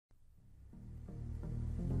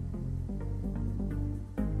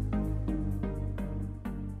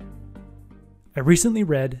I recently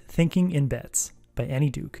read Thinking in Bets by Annie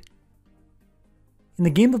Duke. In the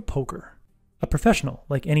game of poker, a professional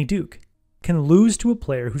like Annie Duke can lose to a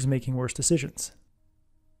player who's making worse decisions.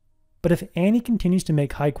 But if Annie continues to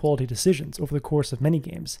make high-quality decisions over the course of many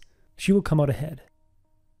games, she will come out ahead.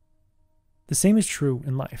 The same is true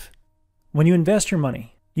in life. When you invest your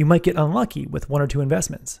money, you might get unlucky with one or two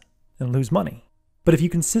investments and lose money. But if you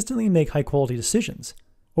consistently make high-quality decisions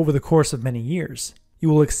over the course of many years, you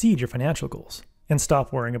will exceed your financial goals and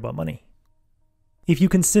stop worrying about money. If you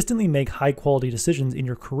consistently make high-quality decisions in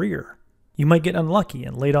your career, you might get unlucky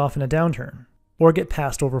and laid off in a downturn, or get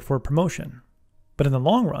passed over for a promotion. But in the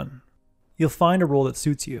long run, you'll find a role that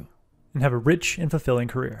suits you and have a rich and fulfilling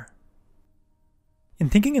career. In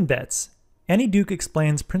Thinking in Bets, Annie Duke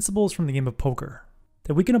explains principles from the game of poker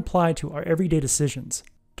that we can apply to our everyday decisions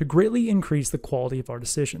to greatly increase the quality of our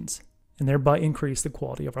decisions and thereby increase the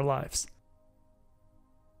quality of our lives.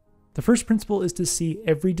 The first principle is to see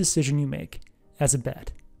every decision you make as a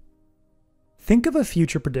bet. Think of a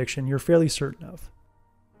future prediction you're fairly certain of.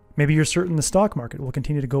 Maybe you're certain the stock market will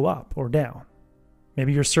continue to go up or down.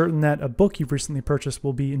 Maybe you're certain that a book you've recently purchased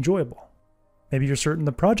will be enjoyable. Maybe you're certain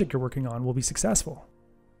the project you're working on will be successful.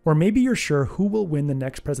 Or maybe you're sure who will win the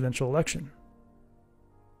next presidential election.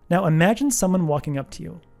 Now imagine someone walking up to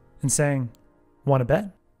you and saying, "Want to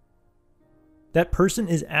bet?" That person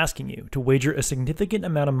is asking you to wager a significant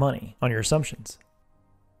amount of money on your assumptions.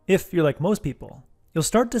 If you're like most people, you'll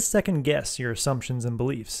start to second guess your assumptions and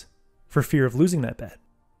beliefs for fear of losing that bet.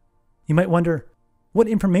 You might wonder, what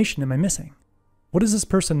information am I missing? What does this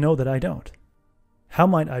person know that I don't? How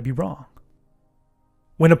might I be wrong?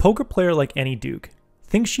 When a poker player like Annie Duke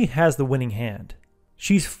thinks she has the winning hand,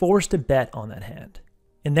 she's forced to bet on that hand,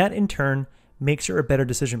 and that in turn makes her a better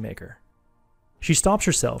decision maker. She stops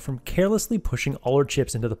herself from carelessly pushing all her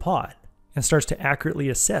chips into the pot and starts to accurately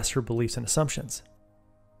assess her beliefs and assumptions.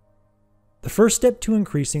 The first step to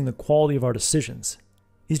increasing the quality of our decisions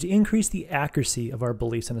is to increase the accuracy of our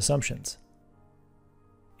beliefs and assumptions.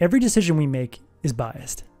 Every decision we make is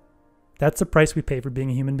biased. That's the price we pay for being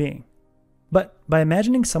a human being. But by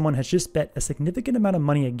imagining someone has just bet a significant amount of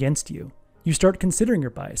money against you, you start considering your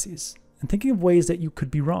biases and thinking of ways that you could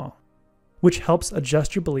be wrong, which helps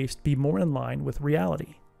adjust your beliefs to be more in line with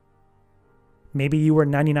reality. Maybe you were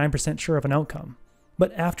 99% sure of an outcome,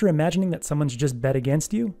 but after imagining that someone's just bet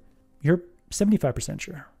against you, you're 75%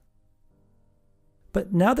 sure.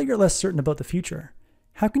 But now that you're less certain about the future,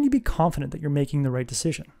 how can you be confident that you're making the right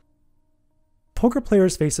decision? Poker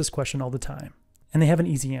players face this question all the time, and they have an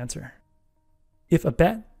easy answer. If a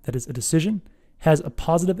bet, that is a decision, has a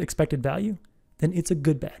positive expected value, then it's a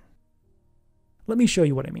good bet. Let me show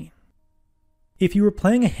you what I mean. If you were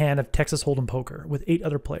playing a hand of Texas Hold'em poker with 8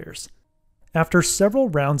 other players, after several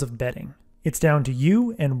rounds of betting, it's down to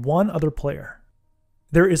you and one other player.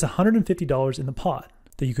 There is $150 in the pot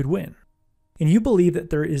that you could win, and you believe that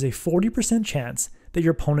there is a 40% chance that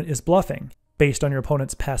your opponent is bluffing based on your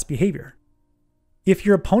opponent's past behavior. If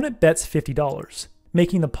your opponent bets $50,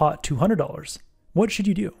 making the pot $200, what should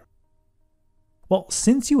you do? Well,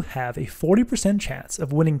 since you have a 40% chance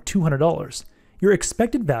of winning $200, your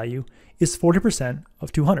expected value is 40%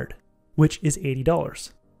 of 200, which is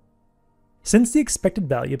 $80. Since the expected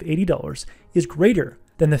value of $80 is greater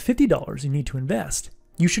than the $50 you need to invest,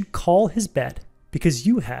 you should call his bet because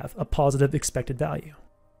you have a positive expected value.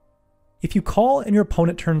 If you call and your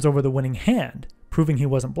opponent turns over the winning hand, proving he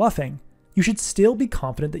wasn't bluffing, you should still be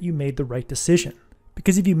confident that you made the right decision.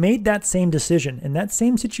 Because if you made that same decision in that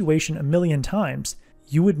same situation a million times,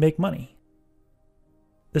 you would make money.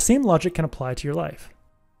 The same logic can apply to your life.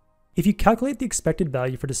 If you calculate the expected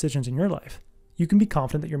value for decisions in your life, you can be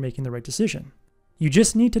confident that you're making the right decision. You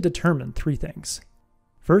just need to determine 3 things.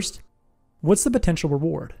 First, what's the potential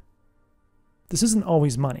reward? This isn't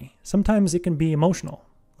always money. Sometimes it can be emotional,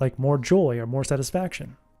 like more joy or more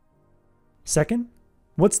satisfaction. Second,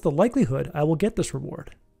 what's the likelihood I will get this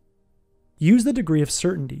reward? Use the degree of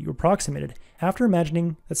certainty you approximated after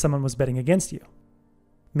imagining that someone was betting against you.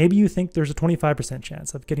 Maybe you think there's a 25%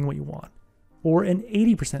 chance of getting what you want, or an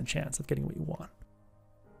 80% chance of getting what you want.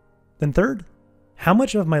 Then third, how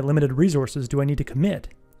much of my limited resources do I need to commit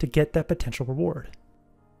to get that potential reward?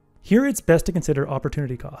 Here it's best to consider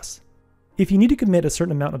opportunity costs. If you need to commit a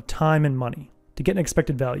certain amount of time and money to get an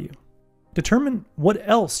expected value, determine what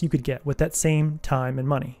else you could get with that same time and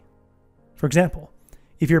money. For example,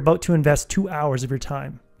 if you're about to invest 2 hours of your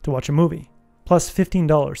time to watch a movie, plus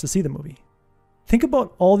 $15 to see the movie, think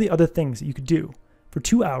about all the other things that you could do for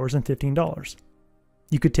 2 hours and $15.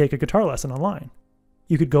 You could take a guitar lesson online.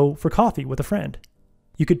 You could go for coffee with a friend.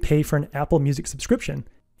 You could pay for an Apple Music subscription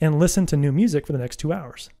and listen to new music for the next 2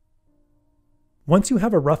 hours. Once you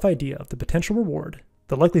have a rough idea of the potential reward,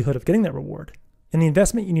 the likelihood of getting that reward, and the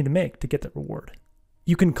investment you need to make to get that reward,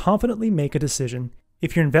 you can confidently make a decision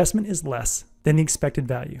if your investment is less than the expected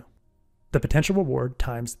value, the potential reward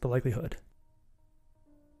times the likelihood.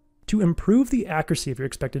 To improve the accuracy of your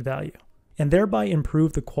expected value, and thereby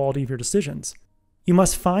improve the quality of your decisions, you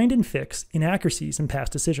must find and fix inaccuracies in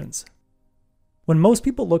past decisions. When most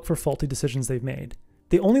people look for faulty decisions they've made,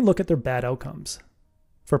 they only look at their bad outcomes.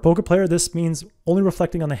 For a poker player, this means only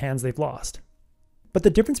reflecting on the hands they've lost. But the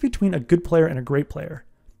difference between a good player and a great player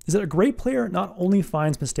is that a great player not only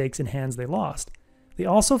finds mistakes in hands they lost, they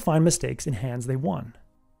also find mistakes in hands they won.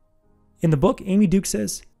 In the book, Amy Duke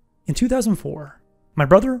says, "In 2004, my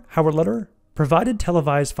brother, Howard Lederer, provided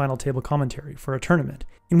televised final table commentary for a tournament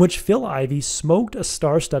in which Phil Ivey smoked a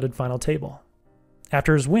star-studded final table.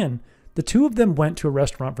 After his win, the two of them went to a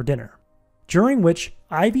restaurant for dinner, during which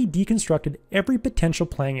Ivey deconstructed every potential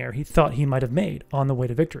playing error he thought he might have made on the way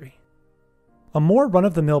to victory. A more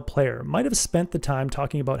run-of-the-mill player might have spent the time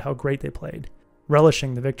talking about how great they played,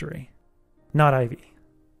 relishing the victory. Not Ivey.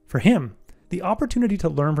 For him, the opportunity to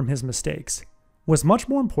learn from his mistakes was much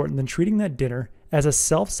more important than treating that dinner as a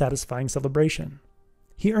self-satisfying celebration.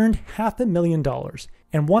 He earned $500,000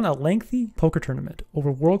 and won a lengthy poker tournament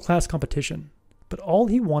over world-class competition, but all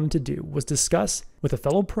he wanted to do was discuss with a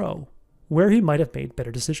fellow pro where he might have made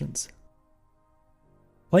better decisions."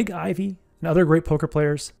 Like Ivey and other great poker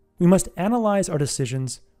players, we must analyze our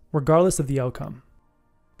decisions regardless of the outcome.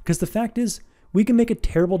 Because the fact is, we can make a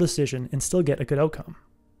terrible decision and still get a good outcome.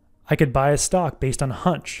 I could buy a stock based on a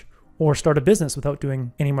hunch, or start a business without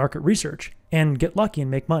doing any market research, and get lucky and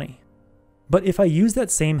make money. But if I use that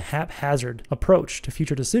same haphazard approach to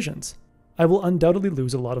future decisions, I will undoubtedly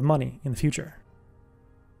lose a lot of money in the future.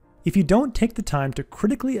 If you don't take the time to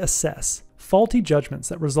critically assess faulty judgments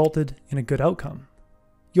that resulted in a good outcome,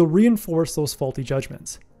 you'll reinforce those faulty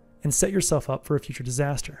judgments and set yourself up for a future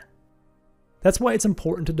disaster. That's why it's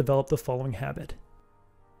important to develop the following habit.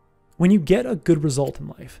 When you get a good result in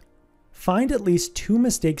life, find at least 2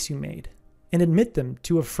 mistakes you made and admit them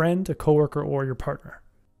to a friend, a coworker, or your partner.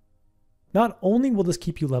 Not only will this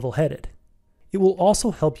keep you level-headed, it will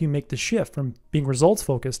also help you make the shift from being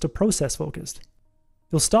results-focused to process-focused.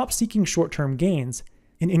 You'll stop seeking short-term gains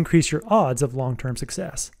and increase your odds of long-term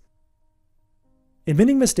success.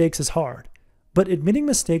 Admitting mistakes is hard, but admitting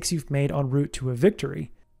mistakes you've made en route to a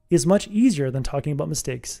victory is much easier than talking about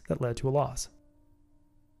mistakes that led to a loss.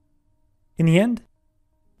 In the end,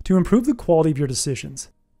 to improve the quality of your decisions,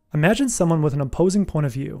 imagine someone with an opposing point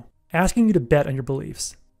of view asking you to bet on your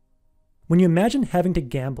beliefs. When you imagine having to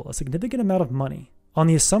gamble a significant amount of money on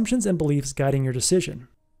the assumptions and beliefs guiding your decision,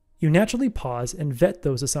 you naturally pause and vet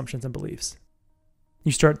those assumptions and beliefs.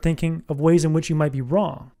 You start thinking of ways in which you might be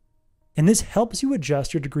wrong, and this helps you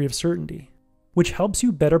adjust your degree of certainty, which helps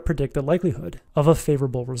you better predict the likelihood of a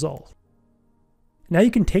favorable result. Now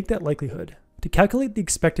you can take that likelihood to calculate the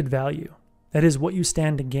expected value, that is what you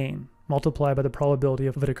stand to gain, multiplied by the probability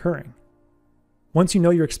of it occurring. Once you know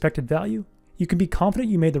your expected value, you can be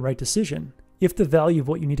confident you made the right decision if the value of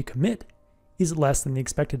what you need to commit is less than the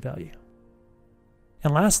expected value.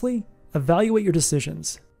 And lastly, evaluate your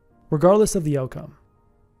decisions, regardless of the outcome.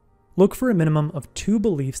 Look for a minimum of 2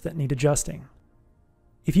 beliefs that need adjusting.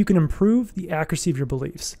 If you can improve the accuracy of your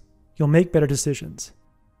beliefs, you'll make better decisions.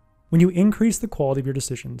 When you increase the quality of your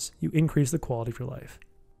decisions, you increase the quality of your life.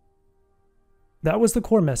 That was the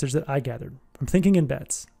core message that I gathered from Thinking in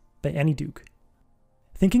Bets by Annie Duke.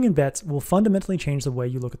 Thinking in Bets will fundamentally change the way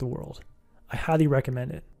you look at the world. I highly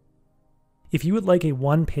recommend it. If you would like a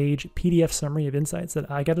 1-page PDF summary of insights that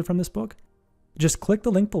I gathered from this book, just click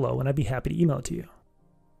the link below and I'd be happy to email it to you.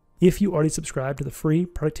 If you already subscribe to the free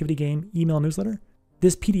Productivity Game email newsletter,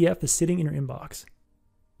 this PDF is sitting in your inbox.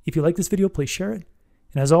 If you like this video, please share it.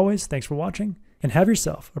 And as always, thanks for watching and have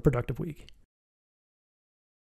yourself a productive week.